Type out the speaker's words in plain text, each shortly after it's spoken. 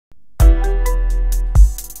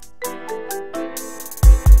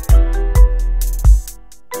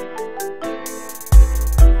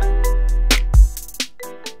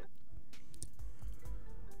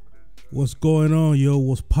What's going on, yo?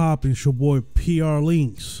 What's poppin'? It's your boy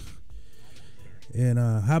Thsnks. And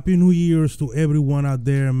happy New Year's to everyone out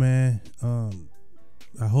there, man.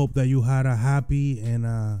 I hope that you had a happy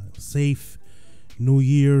and safe New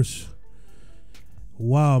Year's.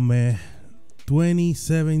 Wow, man.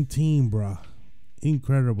 2017, bro.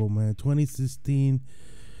 Incredible, man. 2016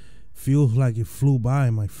 feels like it flew by,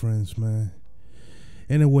 my friends, man.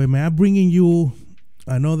 Anyway, man, I'm bringing you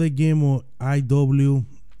another game of IW.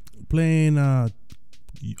 Playing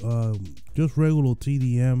just regular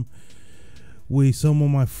TDM with some of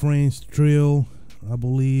my friends. Trill, I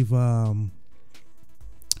believe,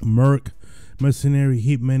 Merc, Mercenary,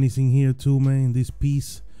 Hitman is in here too, man, in this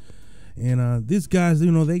piece. And these guys, you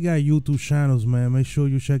know, they got YouTube channels, man. Make sure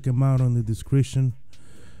you check them out on the description.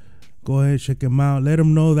 Go ahead, check them out. Let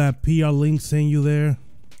them know that Thsnks sent you there.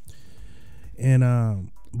 And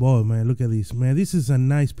boy, man, look at this, man. This is a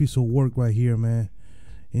nice piece of work right here, man.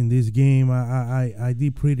 In this game, I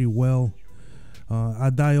did pretty well. I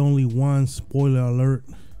died only once, spoiler alert.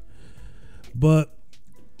 But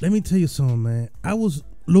let me tell you something, man. I was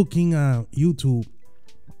looking at YouTube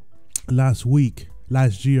last week,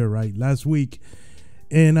 last week,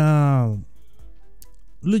 and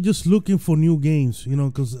just looking for new games, you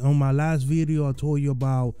know, because on my last video I told you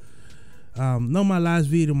about, not my last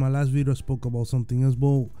video I spoke about something else, but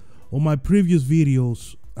on my previous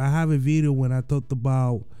videos, I have a video when I talked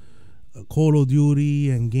about Call of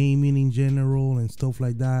Duty and gaming in general and stuff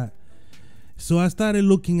like that. So I started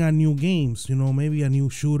looking at new games, you know, maybe a new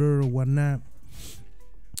shooter or whatnot.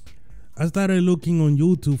 I started looking on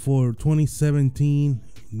YouTube for 2017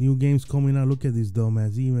 new games coming out. Look at this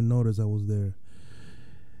dumbass. He even noticed I was there.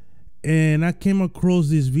 And I came across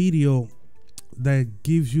this video that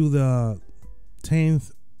gives you the 10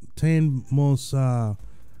 most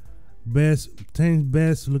best.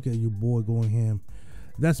 Look at you, boy, going ham.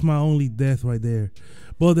 That's my only death right there.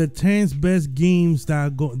 But the 10 best games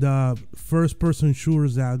that the first person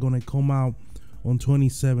shooters that are gonna come out on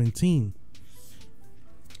 2017.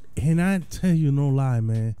 And I tell you, no lie,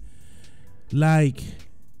 man, like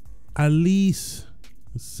at least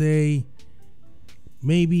say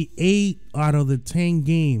maybe 8 out of the 10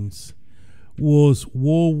 games was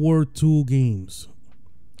World War II games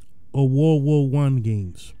or World War I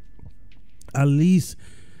games. At least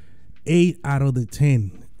 8 out of the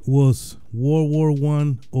 10 was World War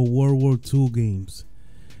I or World War II games.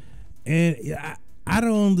 And I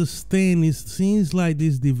don't understand. It seems like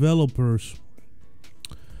these developers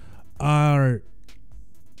are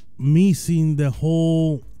missing the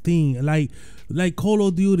whole thing. Like Call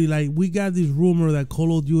of Duty, like we got this rumor that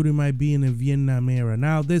Call of Duty might be in the Vietnam era.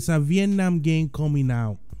 Now there's a Vietnam game coming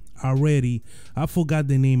out already. I forgot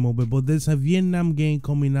the name of it, but there's a Vietnam game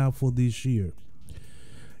coming out for this year.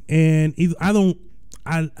 And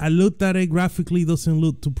I looked at it graphically, doesn't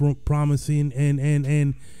look too promising,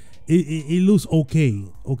 and it looks okay.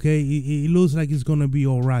 It looks like it's gonna be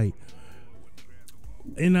all right.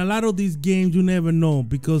 And a lot of these games, you never know,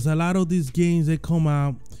 because a lot of these games, they come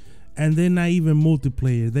out and they're not even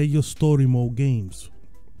multiplayer, they're just story mode games.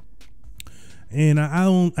 And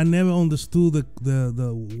I never understood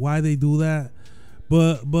the why they do that,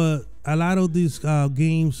 but a lot of these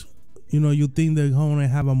games, you know, you think they're gonna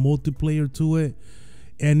have a multiplayer to it,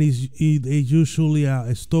 and it's usually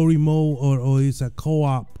a story mode or it's a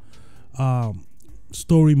co-op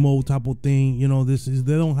story mode type of thing. You know, they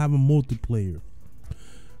don't have a multiplayer.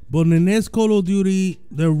 But in the next Call of Duty,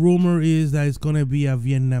 the rumor is that it's gonna be a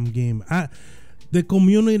Vietnam game. The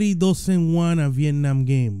community doesn't want a Vietnam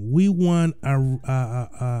game. We want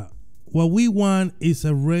what we want is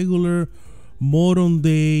a regular modern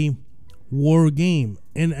day war game.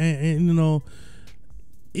 And you know,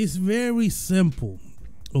 it's very simple,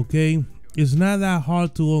 okay? It's not that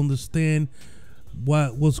hard to understand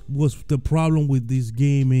what was the problem with this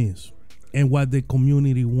game is and what the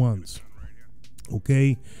community wants,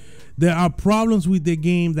 okay? There are problems with the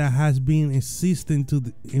game that has been existing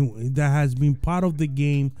that has been part of the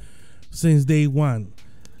game since day one,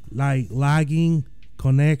 like lagging,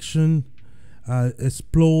 connection,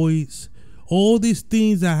 exploits, all these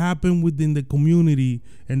things that happen within the community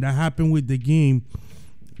and that happen with the game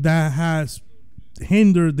that has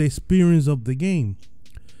hindered the experience of the game.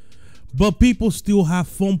 But people still have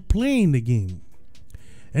fun playing the game.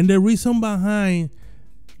 And the reason behind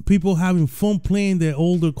people having fun playing the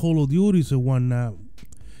older Call of Duties and whatnot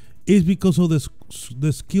is because of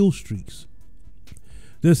the skill streaks.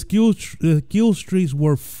 The skill streaks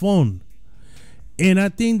were fun. And I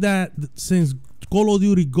think that since Call of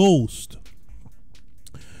Duty Ghost,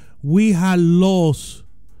 we had lost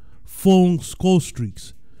fun score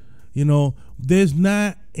streaks. You know, there's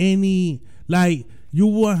not any, like, you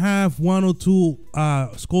will have one or two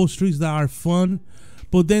score streaks that are fun,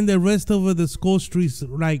 but then the rest of the score streaks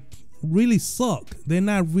like really suck. They're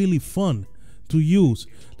not really fun to use.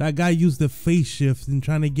 That guy used the face shift and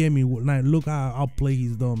trying to get me. Like, look how I'll play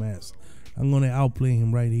his dumb ass. I'm gonna outplay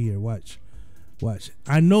him right here. Watch.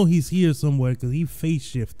 I know he's here somewhere because he face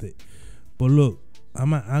shifted. But look,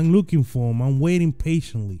 I'm looking for him. I'm waiting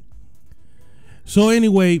patiently. So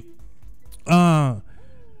anyway, what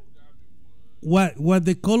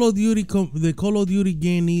the Call of Duty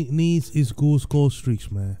game needs is good score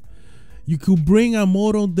streaks, man. You could bring a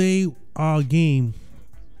modern day game,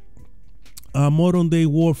 a modern day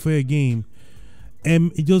warfare game,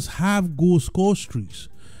 and just have good score streaks.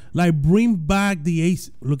 Like, bring back the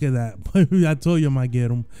ace. Look at that. I told you I might get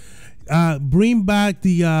them. Bring back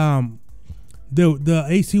the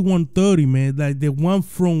AC-130, man. Like the one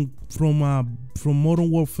from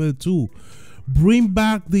Modern Warfare 2. Bring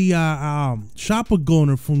back the chopper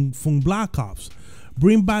gunner from Black Ops.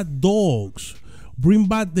 Bring back dogs. Bring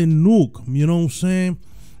back the nuke. You know what I'm saying?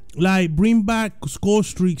 Like, bring back score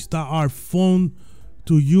streaks that are fun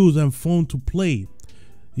to use and fun to play.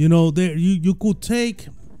 You know, there you could take.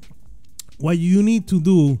 What you need to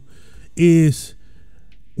do is,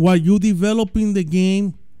 while you developing the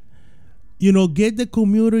game, you know, get the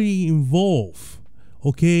community involved.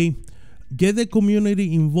 Okay, get the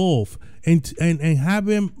community involved and have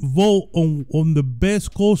them vote on the best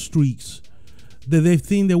score streaks that they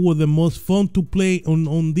think that were the most fun to play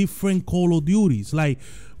on different Call of Duties. Like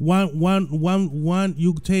one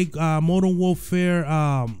you take Modern Warfare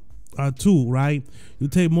 2, right? You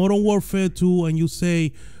take Modern Warfare 2 and you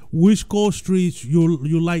say which score streaks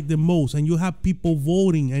you like the most, and you have people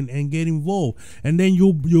voting and get involved, and then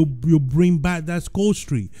you bring back that score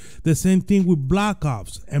streak. The same thing with Black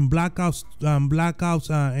Ops and Black Ops and Black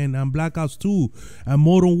Ops 2 and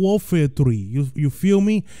Modern Warfare 3. You feel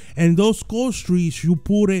me? And those score streaks, you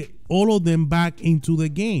put all of them back into the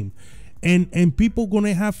game. And people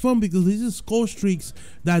gonna have fun because this is score streaks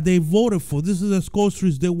that they voted for. This is the score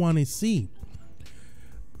streaks they want to see.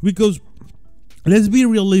 Because let's be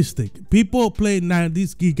realistic. People play now.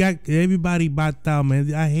 This got everybody backed out,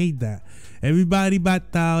 man. I hate that. Everybody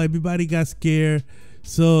backed out. Everybody got scared.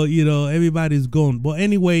 So, you know, everybody's gone. But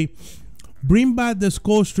anyway, bring back the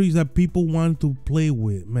score streaks that people want to play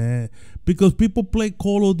with, man. Because people play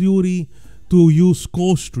Call of Duty to use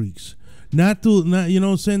score streaks. Not you know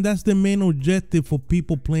what I'm saying? That's the main objective for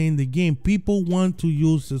people playing the game. People want to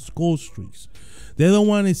use the score streaks. They don't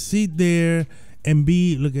want to sit there and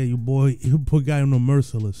be, look at you, boy, you poor guy on the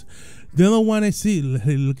merciless. They don't want to see,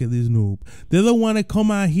 look at this noob. They don't want to come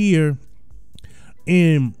out here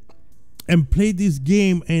and play this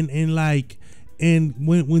game and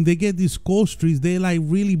when they get these score streaks, they're like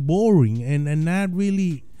really boring and not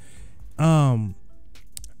really they're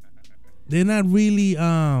not really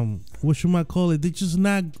what should I call it? They're just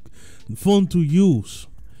not fun to use.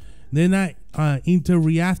 They're not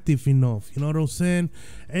interactive enough. You know what I'm saying?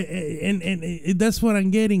 And that's what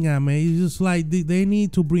I'm getting at, man. It's just like they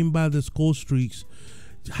need to bring back the score streaks,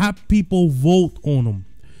 have people vote on them,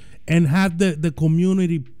 and have the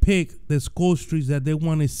community pick the score streaks that they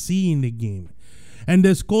want to see in the game. And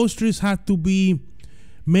the score streaks have to be,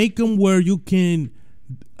 make them where you can,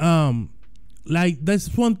 like,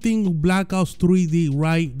 that's one thing with Black Ops 3D,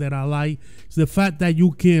 right, that I like. It's the fact that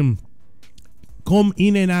you can come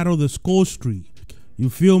in and out of the score streak. You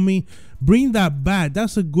feel me? Bring that back.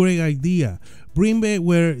 That's a great idea. Bring back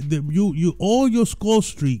where you all your score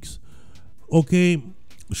streaks, okay,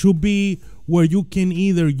 should be where you can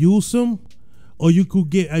either use them or you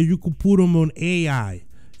could put them on AI.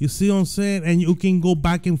 You see what I'm saying? And you can go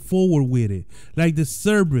back and forward with it, like the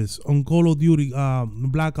service on Call of Duty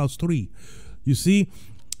Black Ops 3. You see,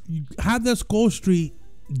 you have the score streak.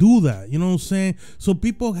 Do that, you know what I'm saying? So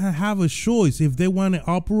people have a choice if they want to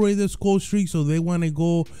operate the score streaks or they want to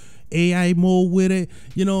go AI mode with it.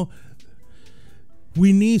 You know,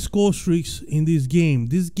 we need score streaks in this game.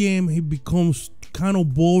 This game, it becomes kind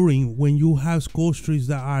of boring when you have score streaks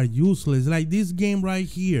that are useless. Like this game right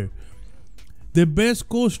here, the best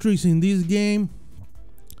score streaks in this game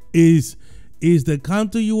is the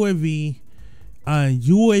counter UAV,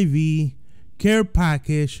 UAV, care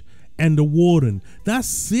package, and the warden.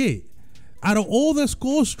 That's it. Out of all the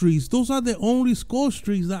score streaks, those are the only score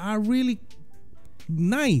streaks that are really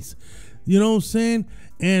nice. You know what I'm saying?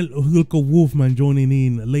 And look at Wolfman joining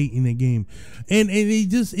in late in the game. And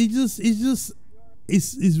it's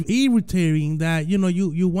irritating that, you know,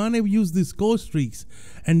 you want to use these score streaks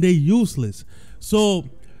and they're useless. So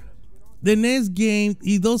the next game,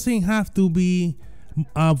 it doesn't have to be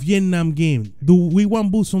Vietnam game. Do we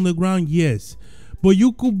want boots on the ground? Yes, but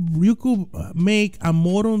you could make a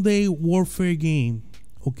modern day warfare game,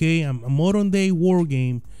 okay, a modern day war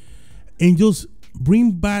game, and just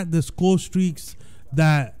bring back the score streaks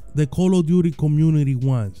that the Call of Duty community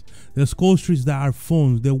wants. The score streaks that are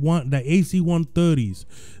fun. They want the AC-130s,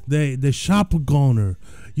 the shotgunner,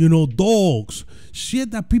 you know, dogs,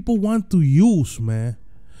 shit that people want to use, man.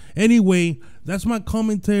 Anyway, that's my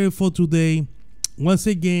commentary for today. Once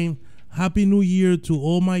again, Happy New Year to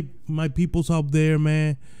all my peoples out there,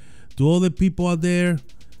 man. To all the people out there,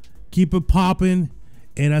 keep it popping,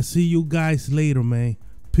 and I see you guys later, man.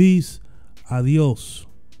 Peace. Adios.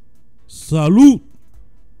 Salud.